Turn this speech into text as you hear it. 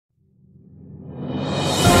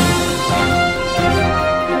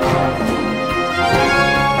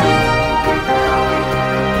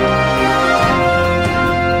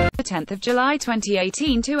10th of July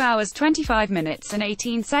 2018, 2 hours 25 minutes and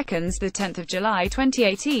 18 seconds. The 10th of July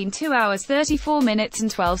 2018, 2 hours 34 minutes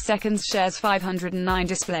and 12 seconds. Shares 509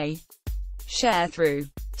 display. Sharethrough.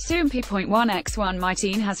 Soompi.1x1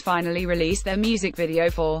 MYTEEN has finally released their music video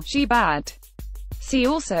for She Bad. See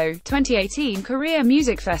also, 2018 Korea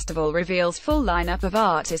Music Festival reveals full lineup of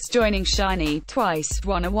artists joining SHINee, TWICE,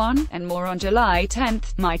 101, and more. On July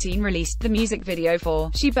 10th, MYTEEN released the music video for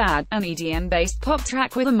She Bad, an EDM-based pop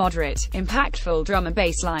track with a moderate, impactful drum and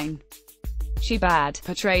bass line. She Bad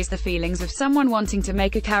portrays the feelings of someone wanting to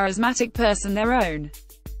make a charismatic person their own.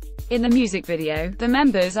 In the music video, the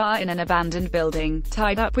members are in an abandoned building,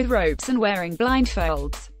 tied up with ropes and wearing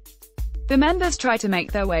blindfolds. The members try to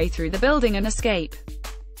make their way through the building and escape.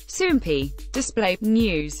 Soompi. Display.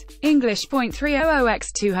 News. English.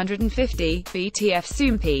 300x250, BTF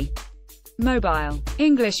Soompi. Mobile.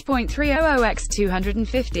 English.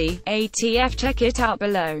 300x250, ATF. Check it out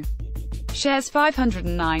below. Shares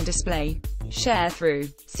 509 display.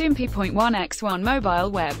 Sharethrough. Soompi.1x1 mobile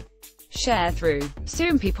web. Sharethrough.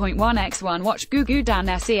 Soompi.1x1 watch Gugu Dan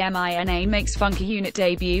Semina makes funky unit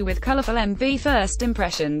debut with colorful MV. First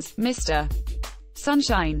impressions, Mr.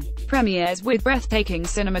 Sunshine. Premieres with breathtaking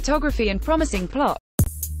cinematography and promising plot.